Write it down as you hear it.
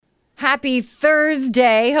Happy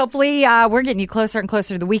Thursday. Hopefully, we're getting you closer and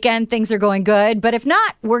closer to the weekend. Things are going good. But if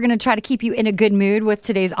not, we're going to try to keep you in a good mood with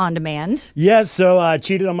today's On Demand. Yeah, so I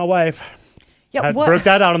cheated on my wife. Yeah, I broke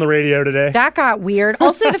that out on the radio today. That got weird.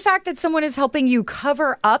 Also, the fact that someone is helping you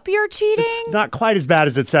cover up your cheating. It's not quite as bad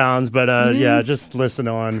as it sounds, but yeah, just listen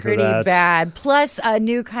on for that. Pretty bad. Plus, a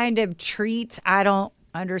new kind of treat. I don't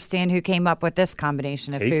understand who came up with this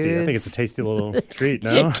combination of Tasty. foods. I think it's a tasty little treat,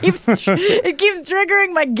 no? It keeps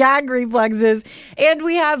triggering my gag reflexes. And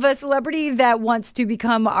we have a celebrity that wants to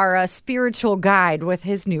become our spiritual guide with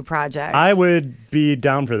his new project. I would be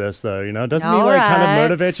down for this, though. You know, doesn't he All kind of right.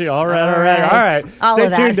 motivate you? All right. All Stay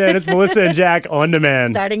of that. tuned in. It's Melissa and Jack On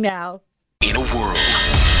Demand. Starting now. In a world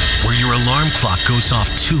where your alarm clock goes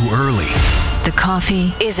off too early, the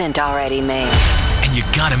coffee isn't already made, and you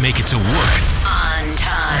gotta make it to work on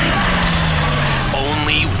time.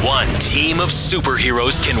 Only one team of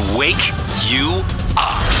superheroes can wake you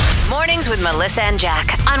up. Mornings with Melissa and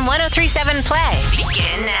Jack on 103.7 Play.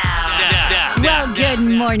 Begin now. Well, good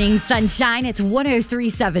morning, sunshine. It's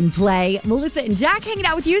 103.7 Play. Melissa and Jack hanging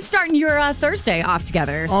out with you, starting your Thursday off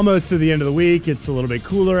together. Almost to the end of the week. It's a little bit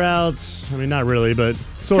cooler out. I mean, not really, but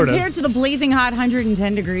sort of. Compared to the blazing hot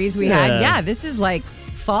 110 degrees we had, yeah, this is like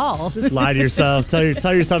fall. Just lie to yourself. Tell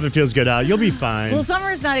yourself it feels good out. You'll be fine. Well,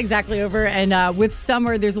 summer is not exactly over, and with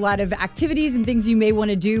summer, there's a lot of activities and things you may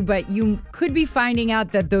want to do, but you could be finding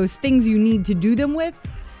out that those things you need to do them with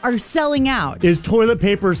are selling out. Is toilet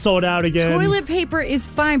paper sold out again? Toilet paper is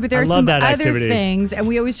fine, but there are some other things, and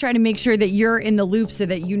we always try to make sure that you're in the loop so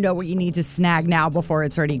that you know what you need to snag now before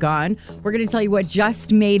it's already gone. We're going to tell you what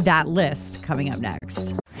just made that list coming up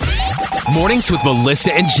next. Mornings with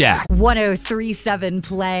Melissa and Jack. 103.7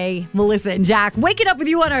 Play. Melissa and Jack waking up with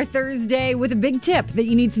you on our Thursday with a big tip that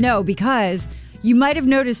you need to know, because you might have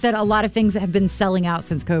noticed that a lot of things have been selling out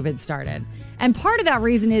since COVID started. And part of that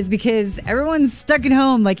reason is because everyone's stuck at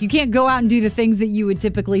home. Like, you can't go out and do the things that you would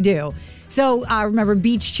typically do. So I remember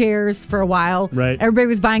beach chairs for a while. Right. Everybody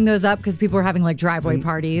was buying those up because people were having like driveway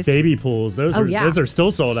parties. Baby pools. Those are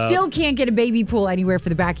still sold out. Still can't get a baby pool anywhere for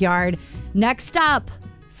the backyard. Next up,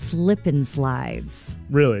 slip and slides.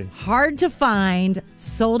 Really? Hard to find,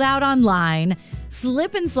 sold out online.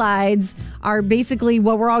 Slip and slides are basically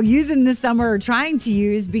what we're all using this summer or trying to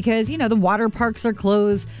use because, you know, the water parks are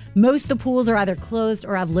closed. Most of the pools are either closed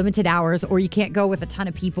or have limited hours, or you can't go with a ton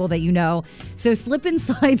of people that you know. So slip and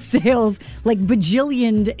slide sales, like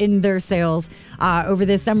bajillioned in their sales over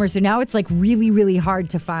this summer. So now it's like really, really hard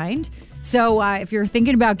to find. So if you're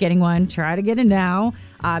thinking about getting one, try to get it now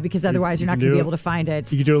because otherwise you're not going to be able to find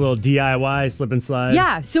it. You can do a little DIY slip and slide.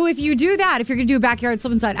 Yeah. So if you do that, if you're going to do a backyard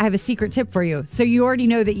slip and slide, I have a secret tip for you. So you already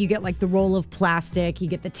know that you get like the roll of plastic, you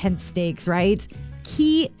get the tent stakes, right?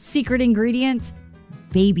 Key secret ingredient,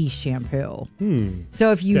 baby shampoo.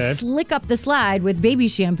 So if you slick up the slide with baby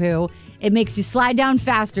shampoo, it makes you slide down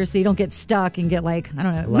faster so you don't get stuck and get like, I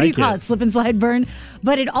don't know, what do you call it? Slip and slide burn.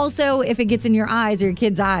 But it also, if it gets in your eyes or your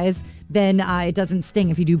kid's eyes, then it doesn't sting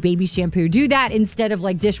if you do baby shampoo. Do that instead of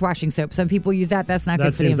like dishwashing soap. Some people use that. That's not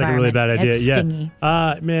good for the environment. That seems like a really bad idea.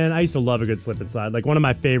 It's stingy. Man, I used to love a good slip and slide. Like one of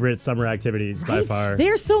my favorite summer activities by far.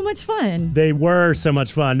 They're so much fun. They were so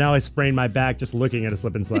much fun. Now I sprained my back just looking at a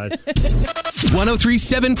slip and slide.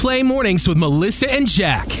 103.7 Play Mornings with Melissa and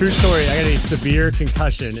Jack. True story. I got a severe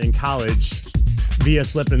concussion in college via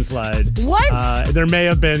slip and slide. What? There may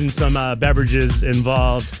have been some beverages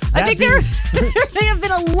involved. I think there may have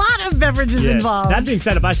been a lot of beverages involved. That being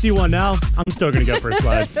said, if I see one now, I'm still going to go for a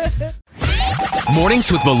slide.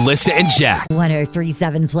 Mornings with Melissa and Jack.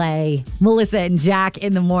 103.7 Play. Melissa and Jack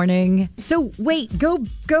in the morning. So wait, go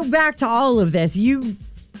back to all of this.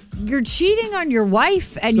 You're cheating on your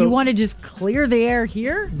wife and you want to just clear the air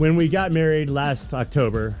here? When we got married last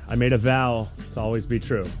October, I made a vow to always be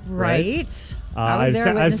true. Right.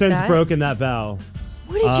 I've since broken that vow.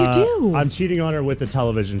 What did you do? I'm cheating on her with a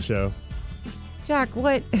television show. Jack,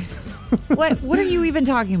 what are you even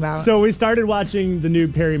talking about? So we started watching the new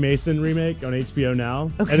Perry Mason remake on HBO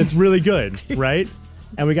Now, and it's really good, right?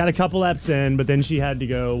 And we got a couple eps in, but then she had to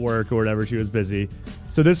go work or whatever. She was busy.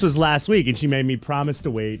 So this was last week, and she made me promise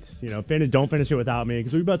to wait. You know, don't finish it without me,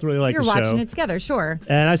 because we both really like the show. You're watching it together, sure.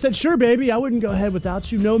 And I said, sure, baby. I wouldn't go ahead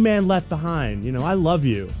without you. No man left behind. You know, I love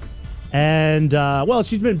you. And, well,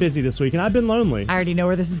 she's been busy this week, and I've been lonely. I already know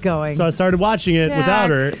where this is going. So I started watching it without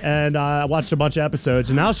her, and I watched a bunch of episodes,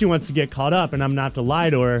 and now she wants to get caught up, and I'm going to have to lie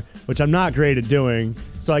to her, which I'm not great at doing.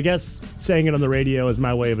 So I guess saying it on the radio is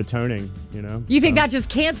my way of atoning, you know? You think that just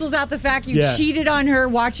cancels out the fact you cheated on her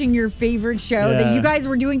watching your favorite show that you guys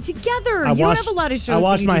were doing together? You don't have a lot of shows I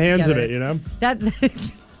washed that you my do hands together. of it, you know?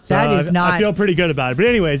 That is not. I feel pretty good about it. But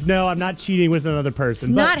anyways, no, I'm not cheating with another person.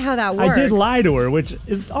 It's but not how that works. I did lie to her, which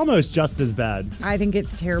is almost just as bad. I think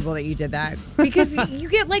it's terrible that you did that because you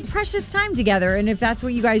get like precious time together. And if that's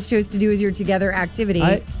what you guys chose to do as your together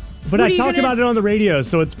activity. But I talked about it on the radio,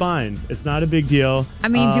 so it's fine. It's not a big deal. I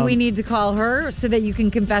mean, do we need to call her so that you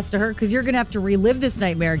can confess to her? Because you're going to have to relive this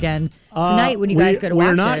nightmare again tonight when you guys go to watch it.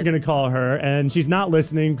 We're not going to call her, and she's not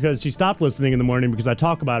listening because she stopped listening in the morning because I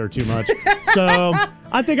talk about her too much. So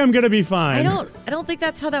I think I'm going to be fine. I don't think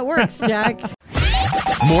that's how that works, Jack.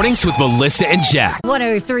 Mornings with Melissa and Jack.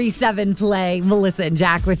 103.7 Play. Melissa and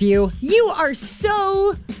Jack with you. You are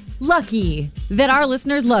so lucky that our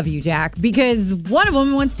listeners love you, Jack, because one of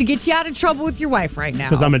them wants to get you out of trouble with your wife right now.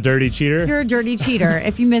 Because I'm a dirty cheater? You're a dirty cheater.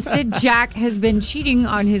 If you missed it, Jack has been cheating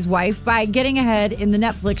on his wife by getting ahead in the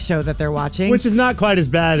Netflix show that they're watching. Which is not quite as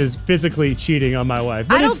bad as physically cheating on my wife,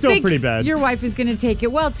 but it's still pretty bad. Your wife is going to take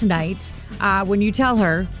it well tonight when you tell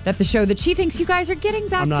her that the show that she thinks you guys are getting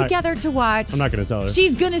back together to watch. I'm not going to tell her.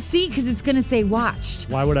 She's going to see because it's going to say watched.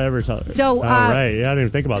 Why would I ever tell her? So, right. Yeah, I didn't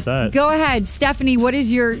even think about that. Go ahead. Stephanie, what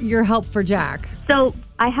is your help for Jack? So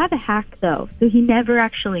I have a hack, though, so he never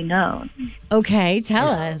actually knows. Okay, tell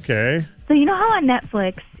us. Okay. So you know how on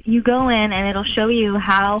Netflix, you go in and it'll show you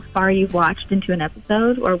how far you've watched into an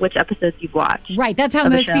episode or which episodes you've watched. Right, that's how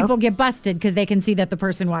most people get busted because they can see that the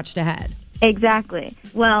person watched ahead. Exactly.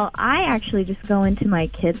 Well, I actually just go into my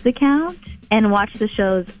kid's account and watch the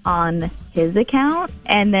shows on his account,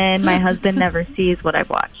 and then my husband never sees what I've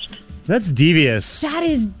watched. That's devious. That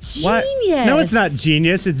is genius. What? No, it's not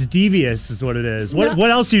genius. It's devious is what it is. What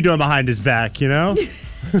else are you doing behind his back, you know?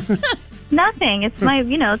 Nothing. It's my,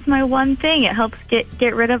 it's my one thing. It helps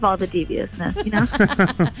get rid of all the deviousness,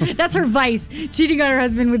 That's her vice, cheating on her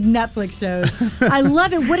husband with Netflix shows. I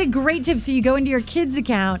love it. What a great tip. So you go into your kid's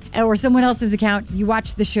account or someone else's account, you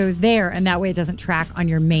watch the shows there, and that way it doesn't track on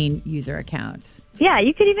your main user account. Yeah,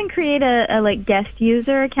 you could even create a guest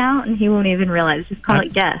user account, and he won't even realize. Just call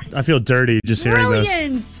it guest. I feel dirty just hearing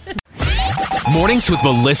this. Mornings with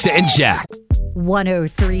Melissa and Jack.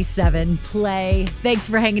 103.7 Play. Thanks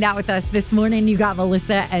for hanging out with us this morning. You got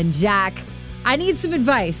Melissa and Jack. I need some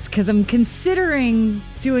advice because I'm considering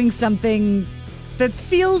doing something that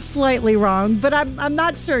feels slightly wrong, but I'm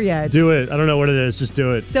not sure yet. Do it. I don't know what it is. Just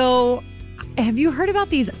do it. So, have you heard about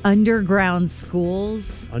these underground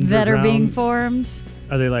schools that are being formed?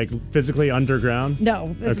 Are they like physically underground?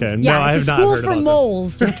 No. Okay. Yeah, no, I have it's a not school heard for about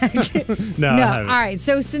moles, Jack. No, I haven't. All right.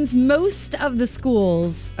 So since most of the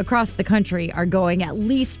schools across the country are going at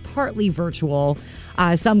least partly virtual,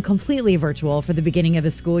 some completely virtual for the beginning of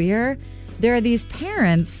the school year, there are these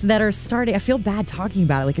parents that are starting. I feel bad talking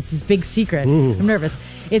about it like it's this big secret. Ooh. I'm nervous.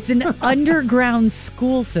 It's an underground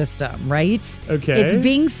school system, right? Okay. It's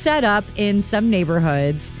being set up in some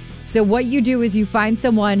neighborhoods. So what you do is you find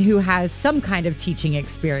someone who has some kind of teaching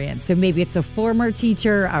experience. So maybe it's a former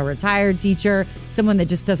teacher, a retired teacher, someone that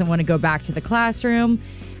just doesn't want to go back to the classroom.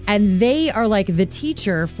 And they are like the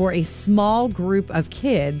teacher for a small group of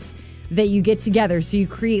kids that you get together. So you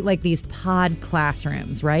create like these pod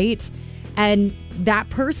classrooms, right? And that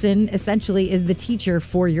person essentially is the teacher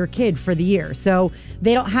for your kid for the year. So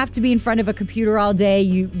they don't have to be in front of a computer all day.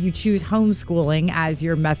 You choose homeschooling as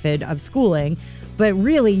your method of schooling. But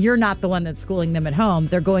really, you're not the one that's schooling them at home.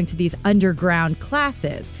 They're going to these underground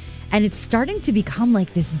classes. And it's starting to become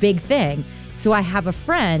like this big thing. So I have a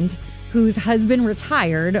friend whose husband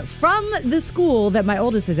retired from the school that my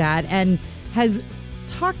oldest is at and has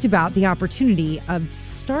talked about the opportunity of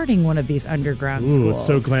starting one of these underground schools.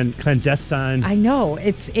 It's so clandestine. I know.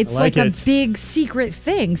 It's like a big secret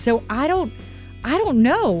thing. So I don't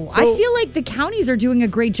know. I feel like the counties are doing a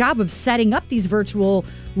great job of setting up these virtual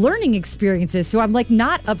learning experiences. So I'm like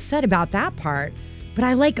not upset about that part. But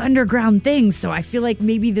I like underground things, so I feel like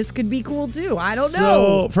maybe this could be cool too. I don't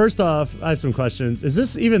know. So first off, I have some questions. Is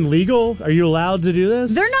this even legal? Are you allowed to do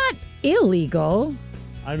this? They're not illegal.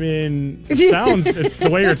 I mean, it's the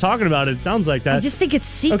way you're talking about it. It sounds like that. I just think it's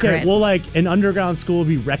secret. Okay, well, like an underground school would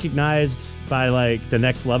be recognized by like the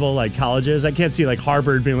next level, like colleges. I can't see like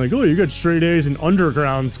Harvard being like, oh, you got straight A's in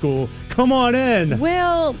underground school. Come on in.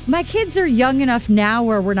 Well, my kids are young enough now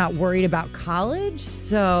where we're not worried about college.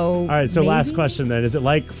 So, all right. So maybe? Last question then. Is it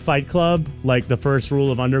like Fight Club? Like the first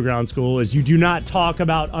rule of underground school is you do not talk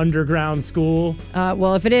about underground school?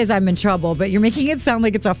 Well, if it is, I'm in trouble. But you're making it sound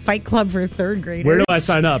like it's a Fight Club for third graders. Where do I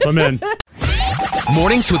sign up? I'm in.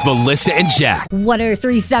 Mornings with Melissa and Jack.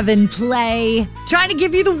 103.7 Play. Trying to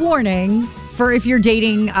give you the warning for if you're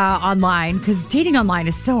dating online, because dating online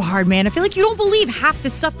is so hard, man. I feel like you don't believe half the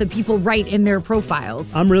stuff that people write in their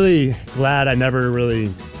profiles. I'm really glad I never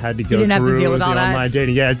really had to go didn't have to through deal with the all that. online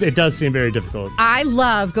dating. Yeah, it does seem very difficult. I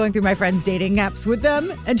love going through my friends' dating apps with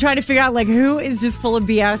them and trying to figure out like who is just full of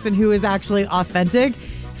BS and who is actually authentic.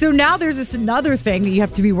 So now there's this another thing that you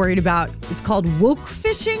have to be worried about. It's called woke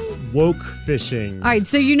fishing. Woke fishing. All right,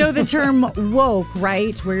 so you know the term woke,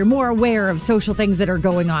 right? Where you're more aware of social things that are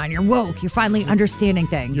going on. You're woke. You're finally understanding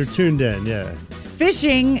things. You're tuned in, yeah.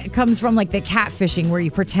 Fishing comes from like the catfishing where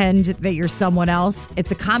you pretend that you're someone else.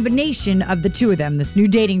 It's a combination of the two of them, this new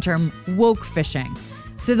dating term, woke fishing.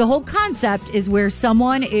 So the whole concept is where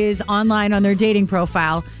someone is online on their dating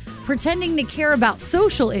profile pretending to care about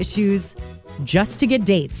social issues just to get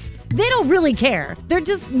dates. They don't really care. They're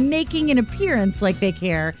just making an appearance like they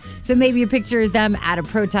care. So maybe a picture is them at a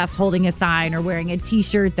protest holding a sign or wearing a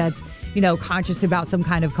t-shirt that's, conscious about some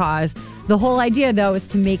kind of cause. The whole idea, though, is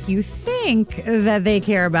to make you think that they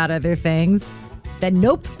care about other things. Then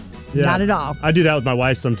nope, Yeah. not at all. I do that with my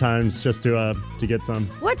wife sometimes just to get some.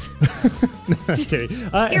 What? Okay.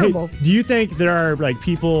 Terrible. Hey, do you think there are like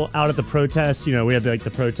people out at the protests? We have like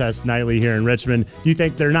the protest nightly here in Richmond. Do you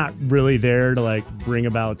think they're not really there to like bring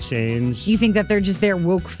about change? You think that they're just there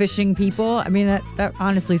woke fishing people? I mean, that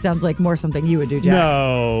honestly sounds like more something you would do, Jack.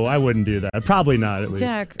 No, I wouldn't do that. Probably not, at least.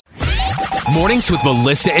 Jack. Mornings with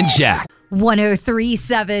Melissa and Jack.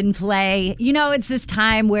 103.7 Play. It's this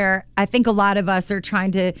time where I think a lot of us are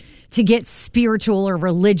trying to get spiritual or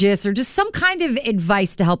religious or just some kind of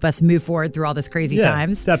advice to help us move forward through all this crazy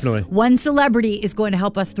times. Definitely. One celebrity is going to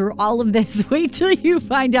help us through all of this. Wait till you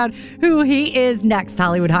find out who he is next.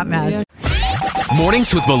 Hollywood Hot Mess.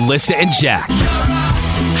 Mornings with Melissa and Jack.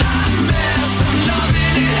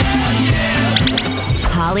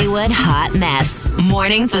 Hollywood Hot Mess.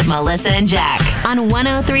 Mornings with Melissa and Jack on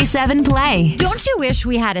 103.7 Play. Don't you wish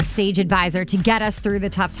we had a sage advisor to get us through the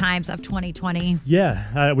tough times of 2020?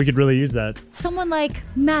 Yeah, we could really use that. Someone like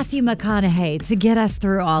Matthew McConaughey to get us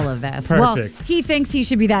through all of this. Perfect. Well, he thinks he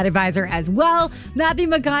should be that advisor as well. Matthew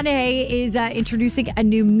McConaughey is introducing a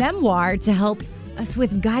new memoir to help us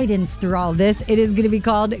with guidance through all this. It is going to be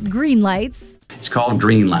called Green Lights. It's called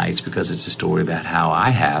Green Lights because it's a story about how I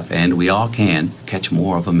have, and we all can, catch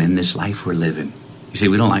more of them in this life we're living. You see,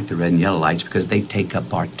 we don't like the red and yellow lights because they take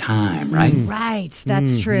up our time, right? Right,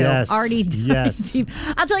 that's true. yes, Already yes. deep.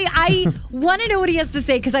 I'll tell you, I want to know what he has to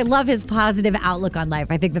say because I love his positive outlook on life.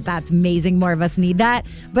 I think that that's amazing. More of us need that.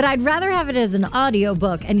 But I'd rather have it as an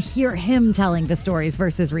audiobook and hear him telling the stories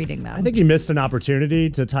versus reading them. I think he missed an opportunity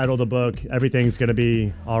to title the book "Everything's Gonna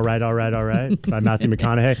Be All Right, All Right, All Right" by Matthew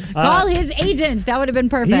McConaughey. Call his agent. That would have been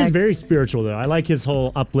perfect. He is very spiritual, though. I like his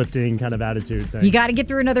whole uplifting kind of attitude thing. You got to get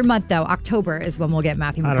through another month, though. October is when we'll get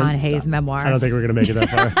Matthew McConaughey's memoir. I don't think we're going to make it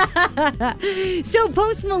that far. So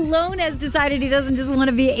Post Malone has decided he doesn't just want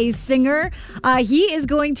to be a singer. He is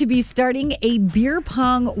going to be starting a beer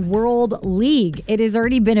pong world league. It has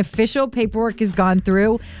already been official. Paperwork has gone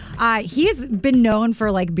through. He has been known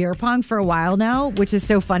for like beer pong for a while now, which is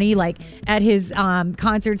so funny. Like at his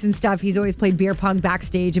concerts and stuff, he's always played beer pong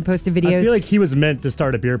backstage and posted videos. I feel like he was meant to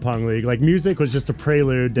start a beer pong league. Like music was just a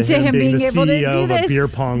prelude to him being the able CEO to do of this. a beer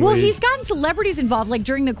pong well, league. he's gotten celebrities involved. Like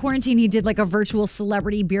during the quarantine, he did like a virtual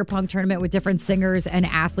celebrity beer pong tournament with different singers and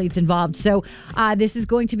athletes involved. So this is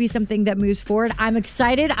going to be something that moves forward. I'm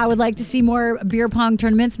excited. I would like to see more beer pong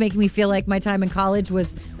tournaments, making me feel like my time in college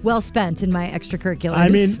was well spent in my extracurriculars. I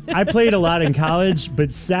mean, I played a lot in college,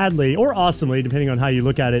 but sadly, or awesomely, depending on how you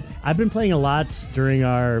look at it, I've been playing a lot during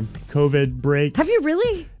our COVID break. Have you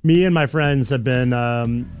really? Me and my friends have been,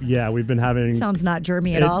 we've been having... Sounds not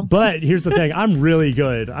germy at all. But here's the thing, I'm really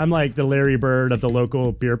good. I'm like the Larry Bird of the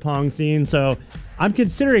local beer pong scene, so I'm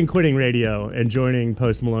considering quitting radio and joining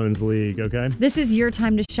Post Malone's league, okay? This is your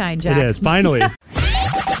time to shine, Jack. It is, finally.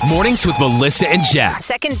 Mornings with Melissa and Jack.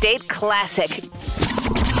 Second date classic.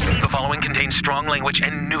 The following contains strong language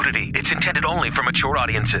and nudity. It's intended only for mature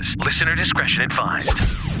audiences. Listener discretion advised.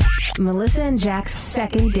 Melissa and Jack's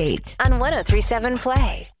second date on 103.7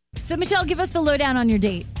 Play. So, Michelle, give us the lowdown on your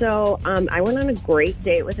date. So I went on a great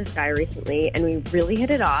date with this guy recently, and we really hit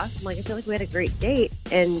it off. Like, I feel like we had a great date,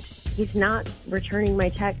 and he's not returning my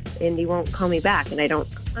text, and he won't call me back, and I don't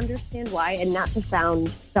understand why. And not to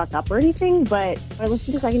sound stuck up or anything, but I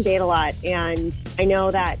listen to Second Date a lot, and I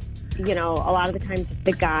know that, you know, a lot of the times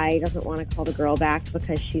the guy doesn't want to call the girl back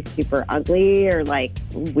because she's super ugly or, like,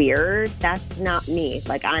 weird. That's not me.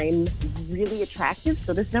 Like, I'm really attractive,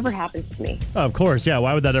 so this never happens to me. Oh, of course, yeah.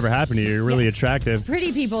 Why would that ever happen to you? You're really attractive.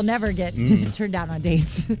 Pretty people never get turned down on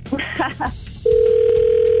dates.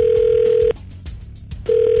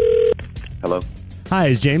 Hello? Hi,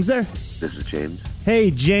 is James there? This is James.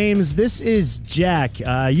 Hey, James, this is Jack.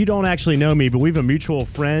 You don't actually know me, but we have a mutual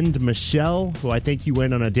friend, Michelle, who I think you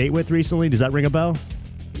went on a date with recently. Does that ring a bell?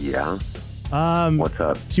 Yeah. What's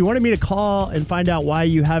up? She wanted me to call and find out why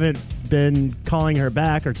you haven't been calling her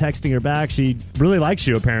back or texting her back. She really likes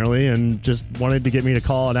you, apparently, and just wanted to get me to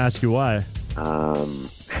call and ask you why.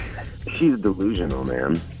 She's delusional,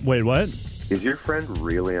 man. Wait, what? Is your friend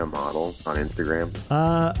really a model on Instagram?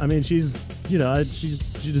 I mean, she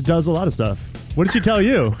just does a lot of stuff. What did she tell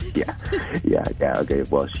you? Yeah, okay.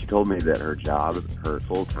 Well, she told me that her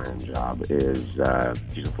full-time job is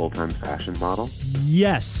she's a full-time fashion model.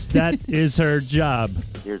 Yes, that is her job.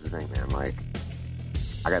 Here's the thing, man. Like,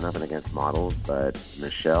 I got nothing against models, but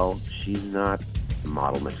Michelle, she's not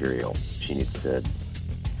model material. She needs to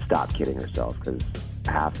stop kidding herself, because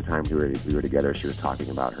half the time we were together, she was talking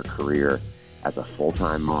about her career as a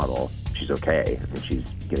full-time model. She's okay. I mean, she's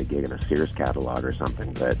get a gig in a Sears catalog or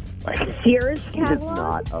something, but like Sears she's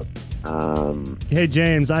catalog? not Hey,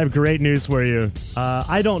 James, I have great news for you.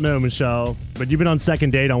 I don't know Michelle, but you've been on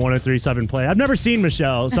second date on 103.7 Play. I've never seen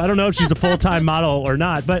Michelle, so I don't know if she's a full-time model or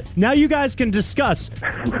not, but now you guys can discuss.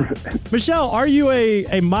 Michelle, are you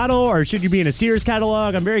a model, or should you be in a Sears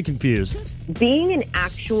catalog? I'm very confused. Being an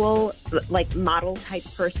actual like model type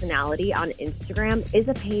personality on Instagram is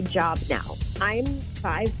a paid job now. I'm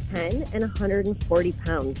 5'10" and 140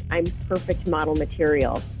 pounds. I'm perfect model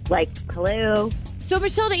material. Like, hello. So,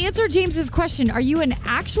 Michelle, to answer James's question, are you an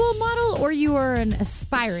actual model or you are an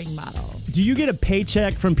aspiring model? Do you get a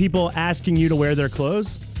paycheck from people asking you to wear their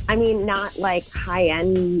clothes? I mean, not like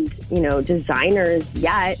high-end, designers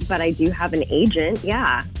yet, but I do have an agent,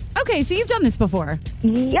 yeah. Okay, so you've done this before.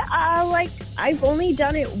 Yeah, like I've only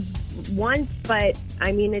done it once, but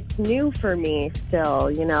I mean, it's new for me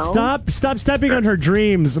still, Stop stepping on her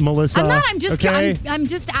dreams, Melissa. I'm not. I'm just. Okay? I'm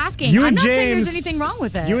just asking. You I'm and not saying James- there's anything wrong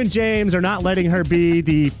with it. You and James are not letting her be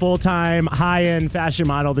the full-time, high-end fashion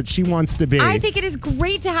model that she wants to be. I think it is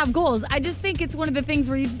great to have goals. I just think it's one of the things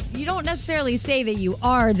where you don't necessarily say that you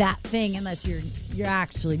are that thing unless you're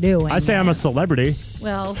actually doing. I say it. I'm a celebrity.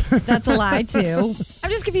 Well, that's a lie too. I'm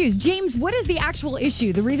just confused. James, what is the actual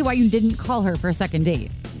issue? The reason why you didn't call her for a second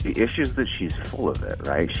date? the issue is that she's full of it,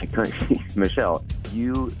 right? Michelle,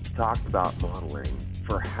 you talked about modeling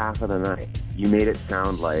for half of the night. You made it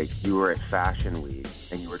sound like you were at Fashion Week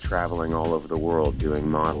and you were traveling all over the world doing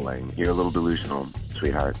modeling. You're a little delusional,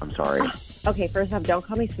 sweetheart. I'm sorry. Okay, first off, don't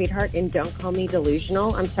call me sweetheart and don't call me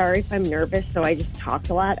delusional. I'm sorry if I'm nervous, so I just talked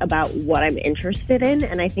a lot about what I'm interested in,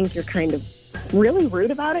 and I think you're kind of really rude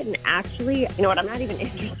about it. And actually, you know what? I'm not even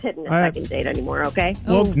interested in a second date anymore, okay?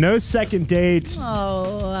 Well, no second date.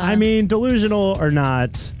 Oh. I mean, delusional or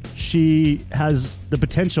not, she has the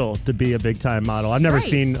potential to be a big-time model. I've never Right.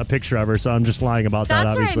 seen a picture of her, so I'm just lying about that,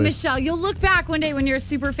 That's obviously. right, Michelle. You'll look back one day when you're a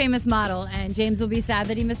super famous model, and James will be sad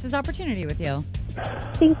that he missed his opportunity with you.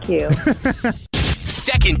 Thank you.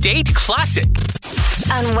 Second date classic.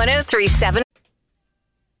 On 103.7